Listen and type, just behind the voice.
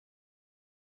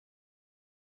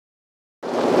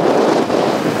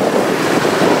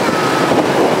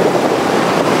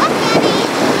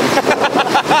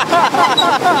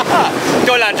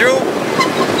là Drew.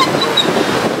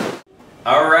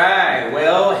 Alright,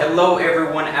 well, hello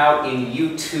everyone out in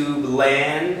YouTube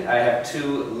land. I have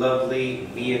two lovely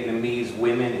Vietnamese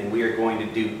women and we are going to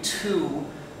do two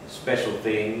special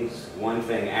things. One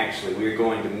thing actually, we are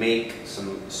going to make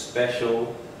some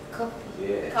special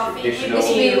traditional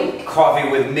coffee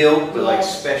with milk, but like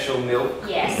special milk.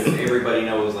 Yes. Because everybody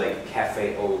knows like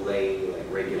cafe au lait, like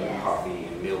regular coffee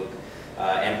and milk.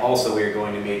 And also we are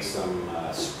going to make some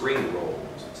spring rolls.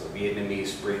 So Vietnamese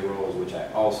spring rolls, which I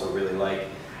also really like.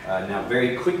 Now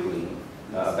very quickly,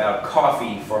 about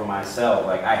coffee for myself,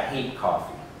 like I hate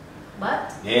coffee.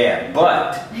 But? Yeah,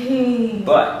 but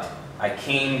I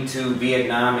came to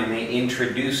Vietnam and they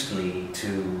introduced me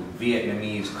to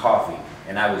Vietnamese coffee.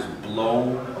 And I was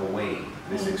blown away.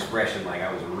 This expression, like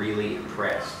I was really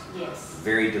impressed. Yes.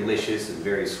 Very delicious and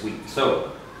very sweet.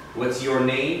 So, what's your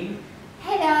name?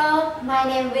 Hello, my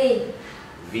name is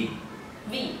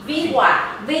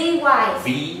V-Y.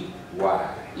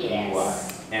 V-Y.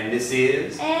 Yes. And this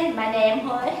is? And my name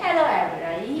Ho. Hello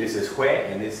everybody. This is Hue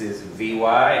and this is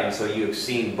V-Y. And so you have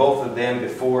seen both of them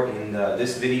before in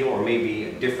this video or maybe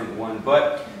a different one.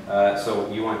 But, so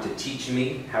you want to teach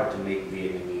me how to make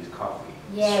Vietnamese coffee?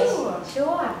 Yes.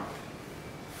 Sure.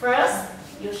 First,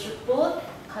 you should put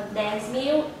condensed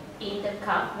milk in the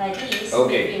cup like this.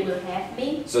 Okay. If you will have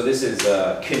me. So this is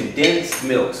condensed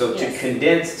milk. So to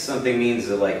condense something means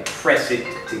to like press it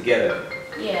together.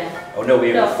 Yeah. Oh no,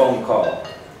 we have a phone call.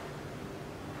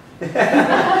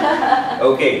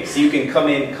 Okay, so you can come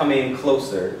in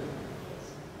closer.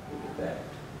 Look at that.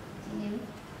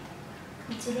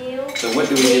 Continue. So what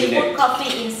do we do put next?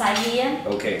 coffee inside here.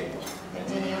 Okay.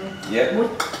 Continue. Yep.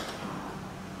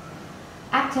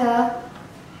 After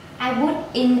I put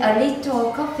in a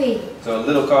little coffee. So a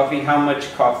little coffee. How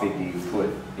much coffee do you put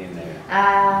in there?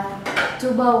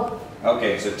 2 bowls.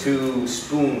 Okay, so 2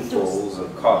 spoonfuls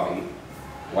of coffee.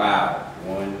 Wow.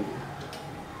 1.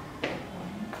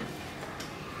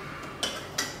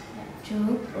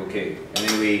 2. Okay, and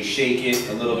then we shake it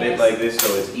a little bit like this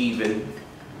so it's even.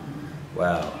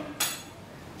 Wow.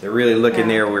 So really look in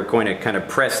there, we're going to kind of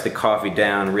press the coffee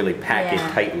down, really pack it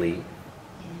tightly.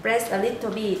 Press a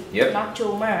little bit, not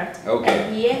too much. Okay.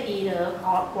 And here is the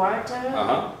hot water.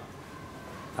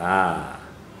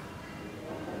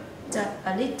 Just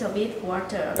a little bit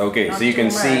water. Okay, so you can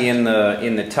see in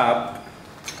the top.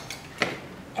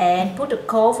 And put a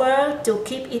cover to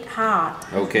keep it hot.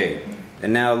 Okay,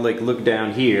 and now look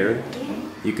down here.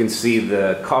 You can see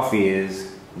the coffee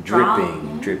is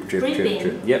dripping, drip, drip, drip,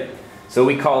 drip. Yep. So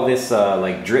we call this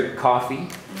like drip coffee.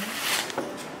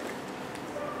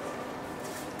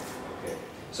 Okay.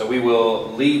 So we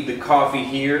will leave the coffee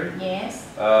here. Yes.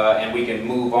 And we can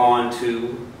move on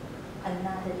to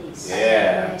another dish.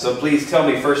 Yeah. So please tell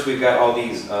me first. We've got all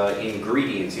these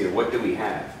ingredients here. What do we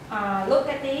have? Look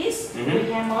at this.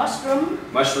 We have mushroom.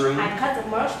 Mushroom. I cut the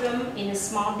mushroom in a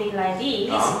small bit like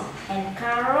this. And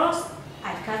carrots,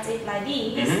 I cut it like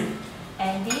this.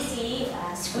 And this is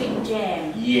sweet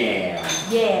jam. Yam.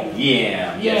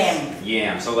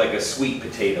 Yam. So like a sweet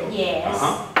potato. Yes.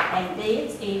 And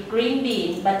this is green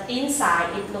bean, but inside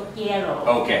it looks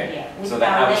yellow. Okay. Yeah. So the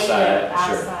outside,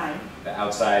 outside. The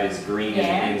outside is green and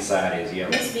the inside is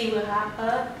yellow. This we will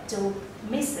have to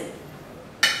mix it.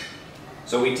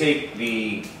 So we take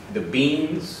the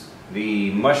beans,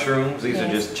 the mushrooms. These are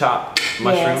just chopped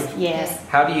mushrooms. Yes.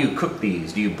 How do you cook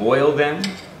these? Do you boil them?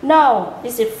 No,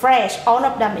 this is fresh. All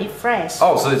of them is fresh.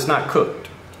 Oh, so it's not cooked?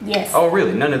 Yes. Oh,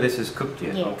 really? None of this is cooked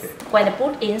yet? Yes. Okay. When I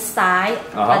put inside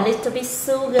a little bit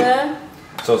sugar.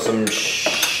 So some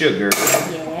sugar.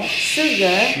 Yeah.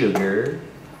 Sugar.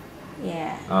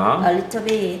 Yeah. A little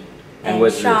bit. And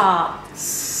what's salt.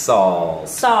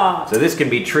 Salt. So this can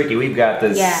be tricky. We've got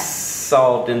the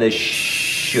salt and the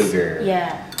sugar.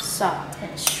 Yeah, salt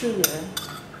and sugar.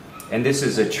 And this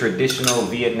is a traditional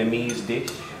Vietnamese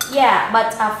dish? Yeah,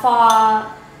 but for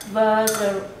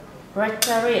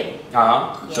vegetarian.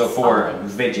 Yes, so for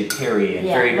vegetarian.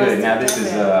 Very good. Now this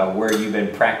is where you've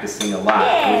been practicing a lot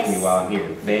with me while I'm here.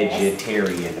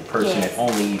 Vegetarian, a person that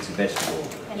only eats vegetables.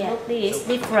 Yeah, this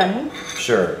different.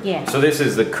 Sure. Yeah. So this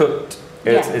is the cooked.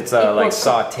 It's like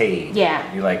sauteed. Yeah.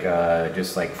 You like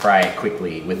just like fry it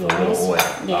quickly with a little oil.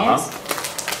 Yes.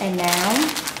 And now.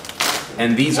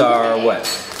 And these are what?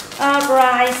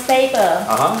 Rice paper.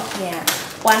 Yeah.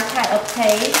 One kind of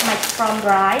taste made from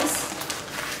rice.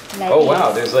 Like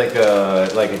wow, there's like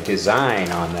a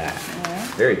design on that.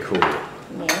 Very cool.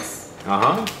 Yes.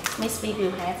 Miss we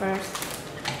will have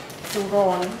first to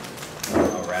roll.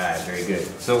 All right, very good.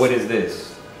 So what is this?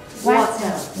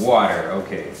 Water. Water.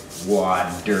 Okay.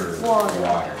 Water.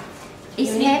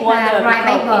 It's made by rice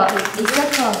paper. It's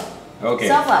circle. Okay.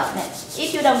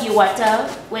 If you don't use water,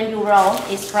 when you roll,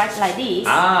 it's spread like this.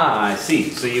 Ah, I see.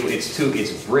 So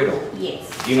it's brittle. Yes.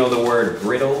 Do you know the word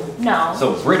brittle? No.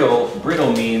 So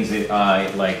brittle means it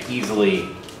like easily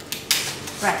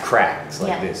cracks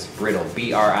like this. Brittle.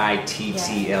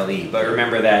 B-R-I-T-T-L-E. But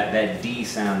remember that D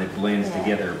sound that blends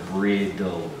together.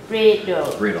 Brittle.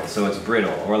 Brittle. So it's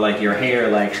brittle. Or like your hair,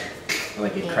 like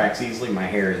it cracks easily. My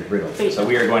hair is brittle. So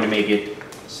we are going to make it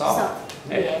soft.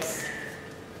 Yes.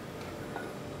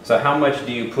 So how much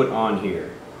do you put on here?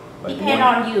 Like Depend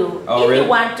on you. Oh, if really? you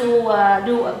want to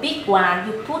do a big one,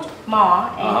 you put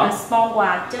more, and a small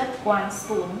one, just 1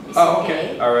 spoon. It's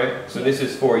okay. All right. So this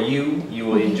is for you. You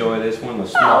will enjoy this one. The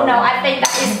small. No, I think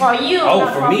that is for you. Oh,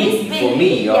 not for me. Miss For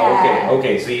me. Yeah. Oh, okay.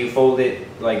 Okay. So you fold it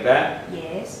like that.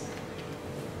 Yes.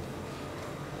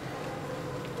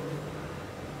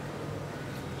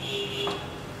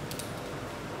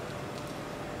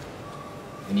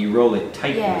 And you roll it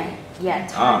tightly. Yeah,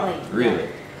 tightly. Really?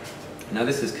 Now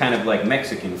this is kind of like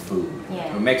Mexican food.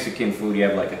 Yeah. For Mexican food, you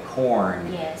have like a corn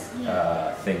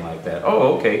thing like that.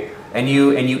 Oh, okay. And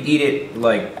you eat it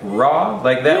like raw,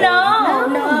 like that?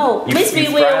 No. Miss, we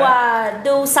will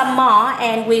do some more,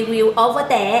 and we will over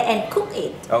there and cook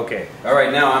it. Okay. All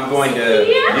right. Now I'm going to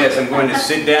I'm going to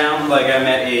sit down like I'm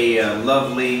at a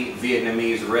lovely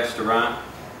Vietnamese restaurant.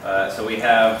 So we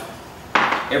have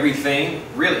everything.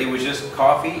 Really, it was just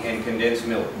coffee and condensed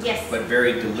milk. Yes. But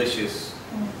very delicious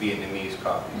Vietnamese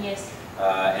coffee. Yes.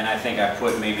 And I think I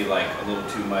put maybe like a little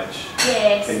too much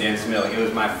condensed milk. It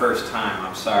was my first time.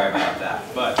 I'm sorry about that.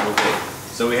 But okay.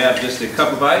 So we have just a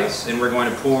cup of ice, and we're going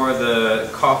to pour the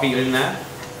coffee in that.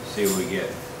 See what we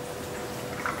get.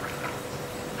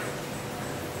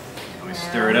 And we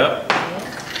stir it up.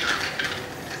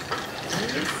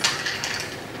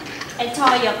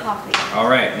 Enjoy your coffee. All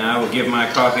right, now I will give my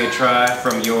coffee a try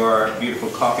from your beautiful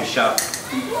coffee shop.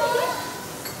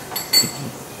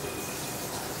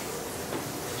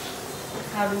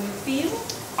 How do you feel?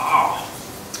 Oh,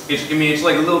 it's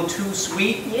like a little too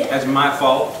sweet. That's my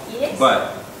fault. Yes.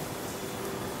 But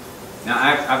now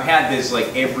I've had this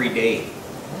like every day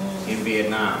in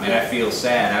Vietnam, and I feel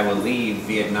sad. I will leave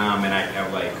Vietnam, and I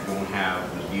like won't have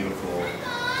the beautiful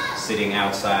sitting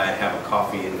outside, have a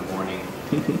coffee in the morning.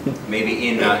 Maybe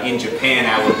in Japan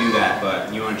I will do that,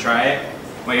 but you want to try it?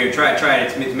 Well, here, try it.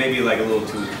 It's maybe like a little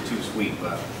too sweet,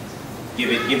 but give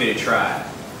it a try.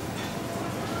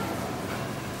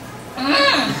 Too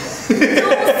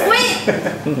sweet.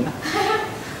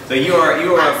 So you are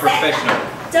a professional.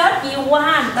 Just you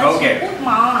want, but Okay. you put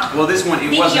more. Well, this one it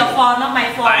This is wasn't. your fault, not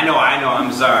my fault. I know.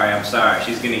 I'm sorry.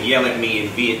 She's gonna yell at me in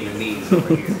Vietnamese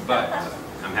over here, but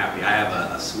I'm happy. I have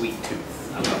a sweet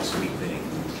tooth. I love sweet things.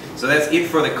 So that's it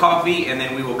for the coffee, and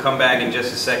then we will come back in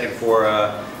just a second for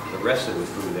the rest of the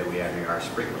food that we have here, our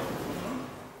spring roll.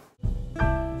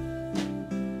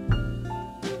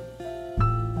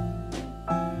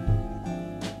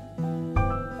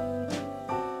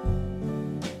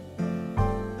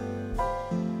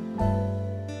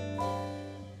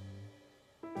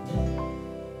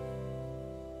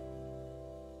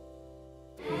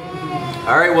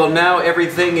 All right, well now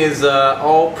everything is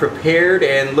all prepared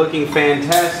and looking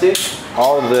fantastic.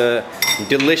 All the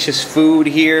delicious food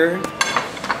here.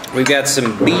 We've got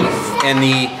some beef and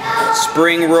the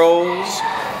spring rolls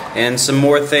and some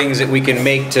more things that we can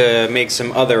make to make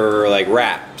some other like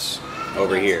wraps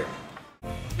over here.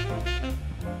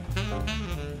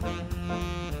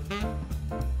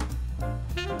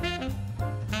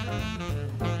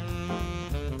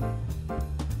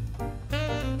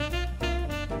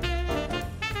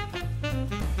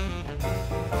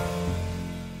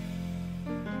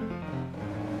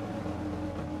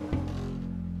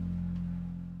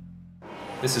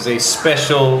 This is a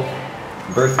special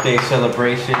birthday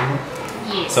celebration.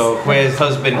 Yes. So Hue's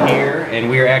husband here,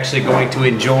 and we are actually going to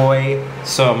enjoy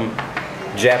some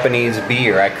Japanese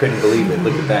beer. I couldn't believe it.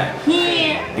 Look at that.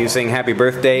 Here. You sing happy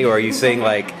birthday, or you sing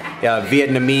like a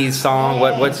Vietnamese song?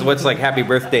 What's like happy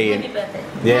birthday? Happy birthday.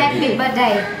 Yeah. Happy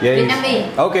birthday,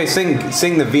 Vietnamese. Okay,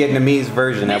 sing the Vietnamese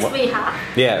version. This way, huh?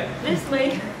 Yeah. This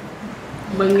way.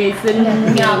 Mừng ngày sinh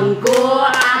nhật của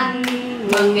anh,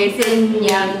 mừng ngày sinh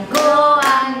nhật của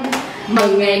anh,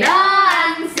 mừng ngày đó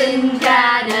anh sinh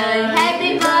ra đời.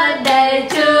 Happy birthday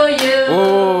to you.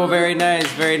 Oh, very nice,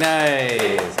 very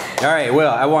nice. All right,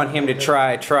 well, I want him to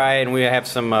try, and we have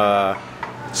some.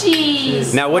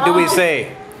 Cheese. Now, what do we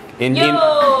say? In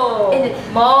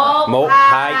Một,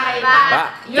 hai, ba,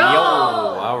 yo.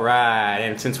 All right,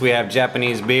 and since we have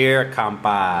Japanese beer,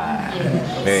 kanpai.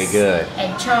 Very good.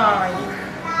 Enjoy.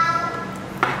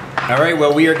 All right,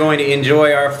 well, we are going to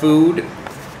enjoy our food.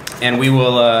 and we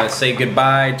will say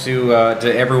goodbye to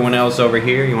everyone else over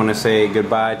here. You want to say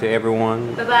goodbye to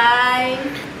everyone? Bye bye.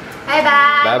 Bye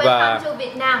bye. Bye bye. Welcome to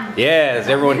Vietnam. Yes,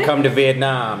 everyone come to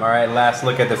Vietnam. All right, last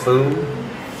look at the food.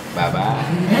 Bye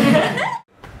bye.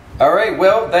 All right,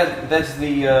 well that's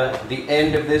the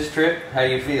end of this trip. How do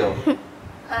you feel?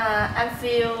 I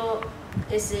feel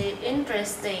it's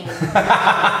interesting.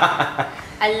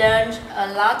 I learned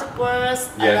a lot of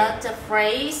words, a lot of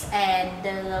phrases, and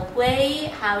the way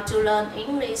how to learn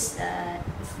English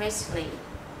freshly.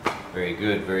 Very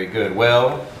good, very good.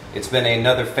 Well, it's been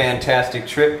another fantastic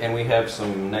trip, and we have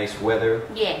some nice weather.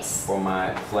 Yes. For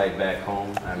my flight back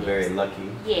home. I'm very lucky.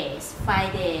 Yes,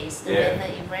 5 days. The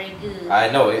weather is very good.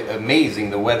 I know, amazing.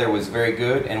 The weather was very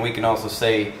good, and we can also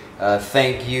say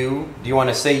thank you. Do you want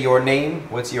to say your name?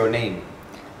 What's your name?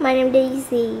 My name is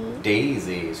Daisy.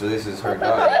 Daisy. So this is her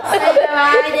dog. Say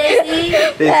bye-bye, Daisy.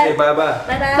 They say bye-bye.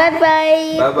 Bye-bye. Bye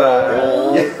bye.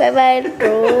 Bye-bye. Bye bye,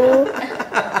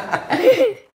 bro.